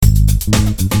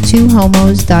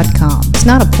twohomos.com. It's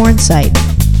not a porn site.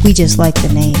 We just like the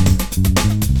name.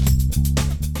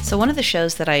 So one of the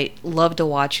shows that I love to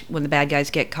watch when the bad guys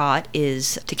get caught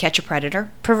is To Catch a Predator.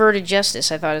 Perverted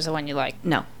Justice, I thought, is the one you like.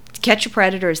 No. To Catch a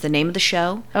Predator is the name of the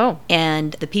show. Oh.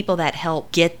 And the people that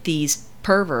help get these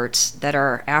perverts that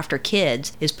are after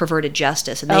kids is Perverted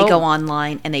Justice. And they go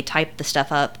online and they type the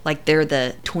stuff up like they're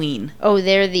the tween. Oh,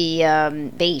 they're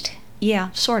the bait.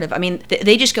 Yeah, sort of. I mean,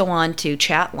 they just go on to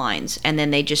chat lines, and then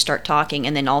they just start talking,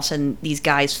 and then all of a sudden, these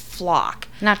guys flock.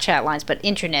 Not chat lines, but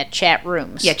internet chat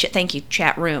rooms. Yeah, thank you,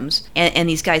 chat rooms. And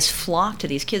these guys flock to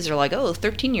these kids. They're like, oh,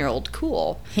 13-year-old,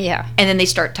 cool. Yeah. And then they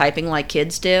start typing like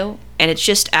kids do, and it's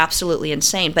just absolutely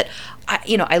insane. But,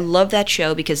 I love that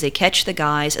show because they catch the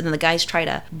guys, and then the guys try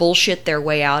to bullshit their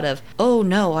way out of, oh,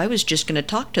 no, I was just going to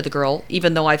talk to the girl,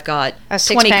 even though I've got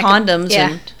 20 condoms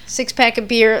and... 6-pack of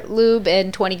beer, lube,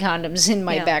 and 20 condoms in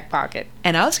my back pocket.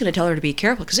 And I was going to tell her to be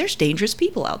careful because there's dangerous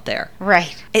people out there.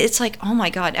 Right. It's like, oh my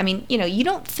God. I mean, you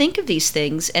don't think of these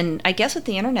things. And I guess with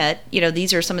the internet,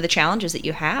 these are some of the challenges that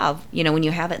you have, when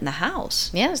you have it in the house.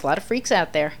 Yeah, there's a lot of freaks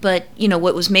out there. But,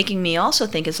 what was making me also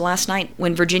think is last night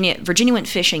when Virginia went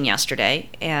fishing yesterday.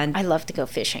 And I love to go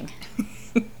fishing.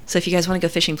 So if you guys want to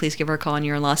go fishing, please give her a call when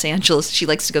you're in Los Angeles. She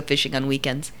likes to go fishing on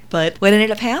weekends. But what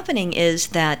ended up happening is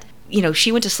that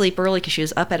she went to sleep early because she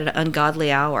was up at an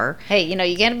ungodly hour. Hey,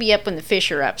 you got to be up when the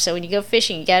fish are up. So when you go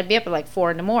fishing, you got to be up at like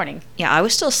 4 in the morning. Yeah, I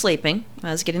was still sleeping.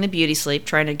 I was getting the beauty sleep,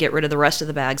 trying to get rid of the rest of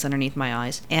the bags underneath my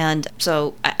eyes. And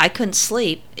so I couldn't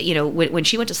sleep, when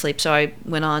she went to sleep. So I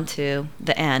went on to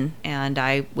the N, and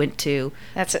I went to...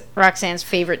 That's Roxanne's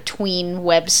favorite tween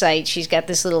website. She's got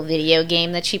this little video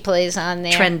game that she plays on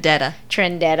there. Trendetta.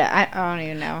 I don't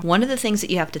even know. One of the things that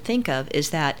you have to think of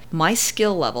is that my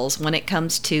skill levels when it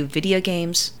comes to video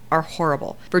games are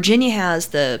horrible. Virginia has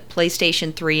the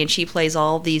PlayStation 3 and she plays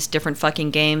all these different fucking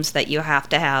games that you have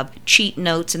to have cheat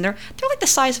notes, and they're like the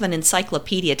size of an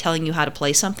encyclopedia telling you how to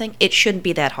play something. It shouldn't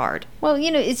be that hard. Well,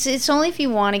 it's only if you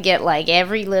want to get like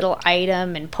every little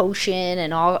item and potion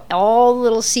and all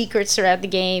little secrets throughout the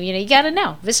game. You got to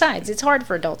know. Besides, it's hard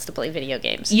for adults to play video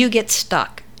games. You get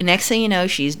stuck. Next thing you know,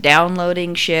 she's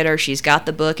downloading shit or she's got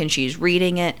the book and she's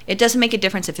reading it. It doesn't make a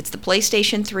difference if it's the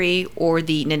PlayStation 3 or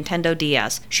the Nintendo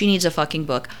DS. She needs a fucking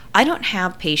book. I don't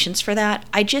have patience for that.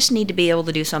 I just need to be able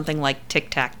to do something like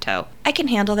tic-tac-toe. I can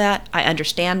handle that. I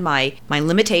understand my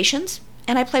limitations,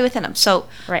 and I play within them. So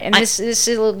right, and this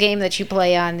little game that you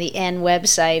play on the N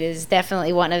website is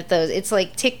definitely one of those. It's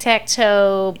like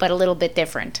tic-tac-toe, but a little bit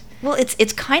different. Well,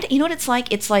 it's kind of, what it's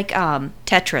like? It's like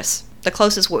Tetris. The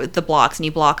closest with the blocks, and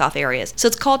you block off areas. So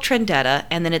it's called Trendetta,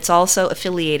 and then it's also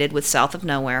affiliated with South of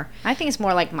Nowhere. I think it's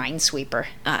more like Minesweeper.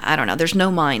 I don't know. There's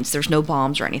no mines. There's no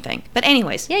bombs or anything. But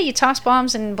anyways. Yeah, you toss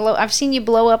bombs and blow. I've seen you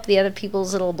blow up the other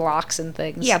people's little blocks and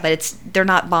things. Yeah, but they're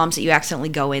not bombs that you accidentally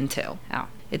go into. Oh.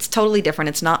 It's totally different.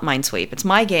 It's not Minesweep. It's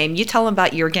my game. You tell them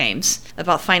about your games,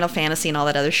 about Final Fantasy and all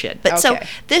that other shit. But So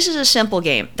this is a simple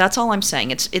game. That's all I'm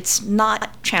saying. It's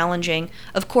not challenging.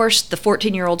 Of course, the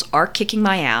 14-year-olds are kicking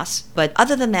my ass. But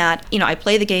other than that, I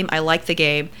play the game. I like the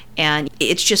game. And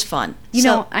it's just fun.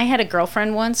 I had a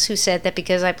girlfriend once who said that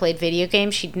because I played video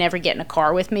games, she'd never get in a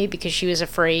car with me because she was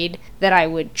afraid that I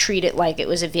would treat it like it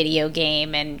was a video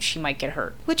game and she might get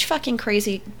hurt. Which fucking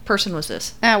crazy person was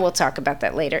this? We'll talk about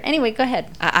that later. Anyway, go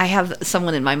ahead. I have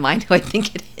someone in my mind who I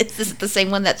think it is. Is it the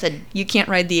same one that said, you can't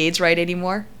ride the AIDS ride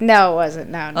anymore? No, it wasn't.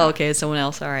 No. Oh, okay, it's someone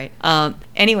else. All right.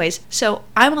 Anyways, so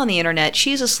I'm on the internet.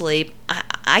 She's asleep.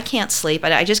 I can't sleep.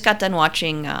 I just got done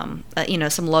watching,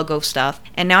 some logo stuff.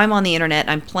 And now I'm on the internet.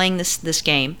 I'm playing this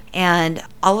game. And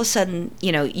all of a sudden,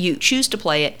 you choose to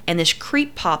play it. And this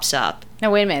creep pops up.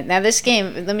 Now, wait a minute. Now, this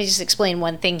game, let me just explain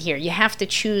one thing here. You have to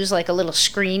choose like a little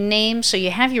screen name. So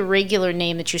you have your regular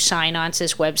name that you sign on to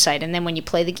this website. And then when you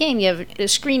play the game, you have a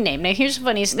screen name. Now, here's the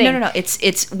funniest thing. No.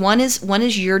 It's one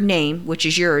is your name, which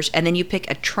is yours. And then you pick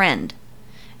a trend.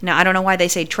 Now, I don't know why they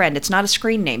say trend. It's not a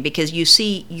screen name because you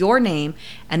see your name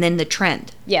and then the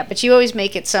trend. Yeah, but you always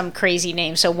make it some crazy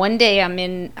name. So one day I'm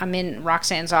in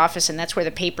Roxanne's office, and that's where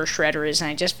the paper shredder is,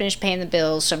 and I just finished paying the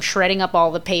bills, so I'm shredding up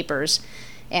all the papers.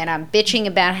 And I'm bitching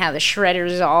about how the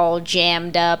shredder's all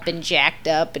jammed up and jacked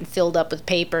up and filled up with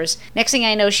papers. Next thing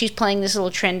I know, she's playing this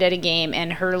little Trendetta game,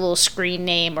 and her little screen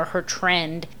name or her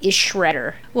trend is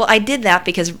Shredder. Well, I did that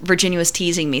because Virginia was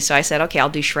teasing me, so I said, okay, I'll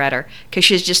do Shredder, because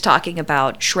she was just talking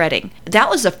about shredding. That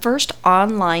was the first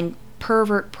online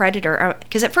pervert predator,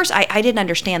 because at first I didn't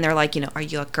understand. They're like, are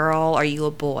you a girl? Are you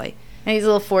a boy? And these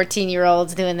little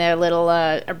 14-year-olds doing their little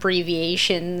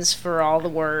abbreviations for all the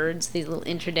words, these little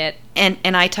internet. And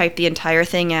I type the entire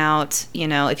thing out,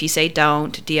 if you say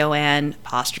don't, D-O-N,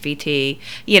 apostrophe T,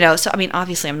 so, I mean,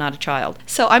 obviously I'm not a child.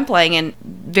 So I'm playing in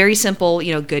very simple,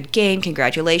 good game,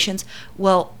 congratulations.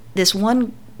 Well, this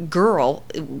one girl,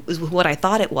 is what I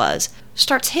thought it was,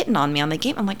 starts hitting on me on the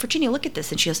game. I'm like, Virginia, look at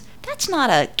this. And she goes, that's not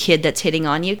a kid that's hitting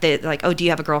on you. They're like, oh, do you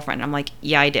have a girlfriend? I'm like,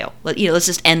 yeah, I do. Let's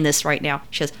just end this right now.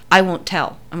 She goes, I won't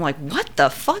tell. I'm like, what the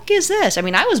fuck is this? I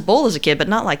mean, I was bold as a kid, but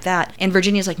not like that. And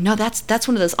Virginia's like, no, that's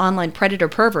one of those online predator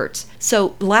perverts.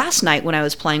 So last night when I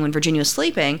was playing, when Virginia was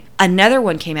sleeping, another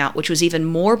one came out, which was even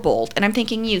more bold. And I'm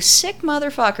thinking, you sick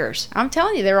motherfuckers. I'm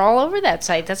telling you, they're all over that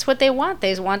site. That's what they want.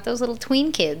 They want those little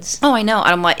tween kids. Oh, I know.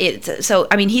 I'm like, so,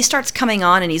 I mean, he starts coming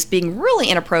on and he's being really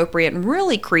inappropriate and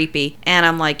really creepy. And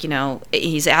I'm like,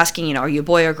 he's asking, are you a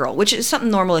boy or girl? Which is something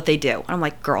normal that they do. And I'm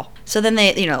like, girl. So then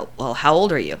they, well, how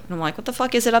old are you? And I'm like, what the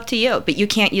fuck is it up to you? But you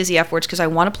can't use the F words because I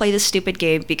want to play this stupid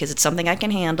game because it's something I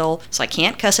can handle. So I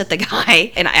can't cuss at the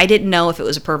guy. And I didn't know if it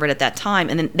was a pervert at that time.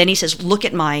 And then he says, look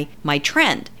at my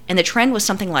trend. And the trend was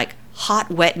something like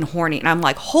hot, wet, and horny. And I'm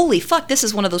like, holy fuck, this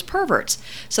is one of those perverts.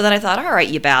 So then I thought, all right,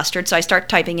 you bastard. So I start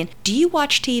typing in, do you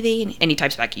watch TV? And he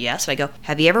types back, yes. And I go,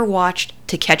 have you ever watched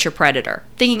To Catch a Predator?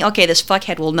 Thinking, okay, this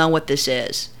fuckhead will know what this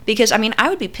is. Because, I mean, I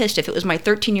would be pissed if it was my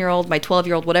 13-year-old, my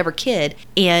 12-year-old, whatever kid,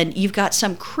 and you've got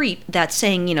some creep that's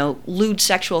saying, lewd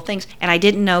sexual things, and I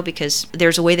didn't know because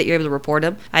there's a way that you're able to report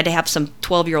them. I had to have some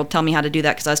 12-year-old tell me how to do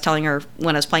that because I was telling her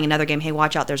when I was playing another game, hey,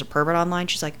 watch out, there's a pervert online.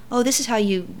 She's like, oh, this is how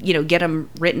you, get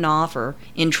them written off or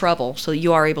in trouble, so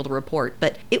you are able to report.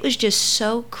 But it was just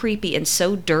so creepy and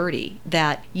so dirty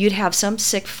that you'd have some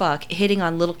sick fuck hitting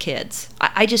on little kids.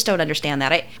 I just don't understand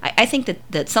that. I think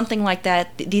that something like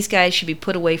that, these guys should be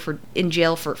put away in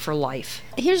jail for life.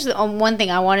 Here's the one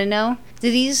thing I want to know. Do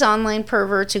these online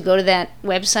perverts who go to that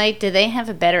website, do they have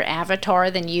a better avatar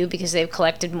than you because they've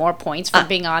collected more points for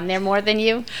being on there more than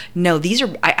you? No, these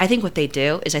are, I think what they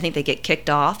do is I think they get kicked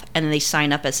off and then they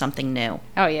sign up as something new.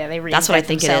 Oh yeah, they reinvent That's what I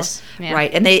think themselves. It is. Yeah.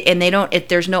 Right. And they don't,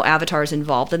 there's no avatars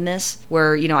involved in this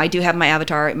where, I do have my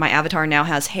avatar. My avatar now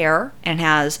has hair and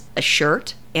has a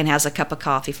shirt and has a cup of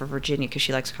coffee for Virginia because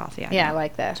she likes coffee. I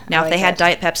like that. Now, if they had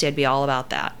Diet Pepsi, I'd be all about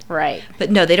that. Right. But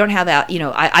no, they don't have that.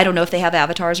 I don't know if they have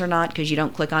avatars or not because you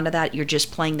don't click onto that. You're just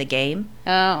playing the game.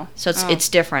 Oh. So it's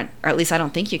different. Or at least I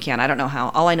don't think you can. I don't know how.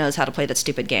 All I know is how to play that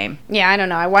stupid game. Yeah, I don't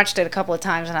know. I watched it a couple of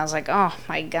times and I was like, oh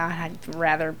my God, I'd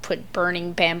rather put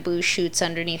burning bamboo shoots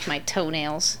underneath my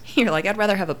toenails. You're like, I'd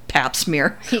rather have a pap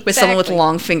smear with Exactly. someone with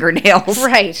long fingernails.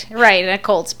 Right, and a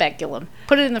cold speculum.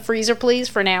 Put it in the freezer, please,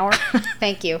 for an hour.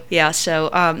 Thank you. Yeah, so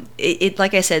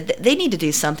like I said, they need to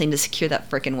do something to secure that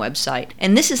frickin' website.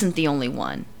 And this isn't the only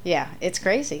one. Yeah, it's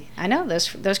crazy. I know,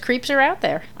 those creeps are out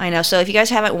there. I know. So if you guys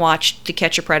haven't watched To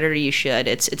Catch a Predator, you should.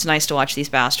 It's nice to watch these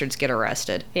bastards get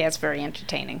arrested. Yeah, it's very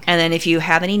entertaining. And then if you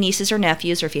have any nieces or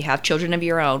nephews, or if you have children of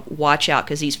your own, watch out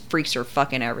because these freaks are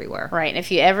fucking everywhere. Right, and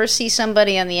if you ever see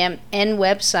somebody on the N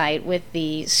website with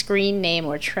the screen name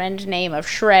or trend name of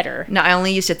Shredder... No, I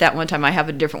only used it that one time. I have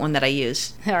a different one that I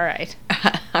use. All right.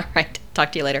 All right.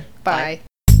 Talk to you later. Bye.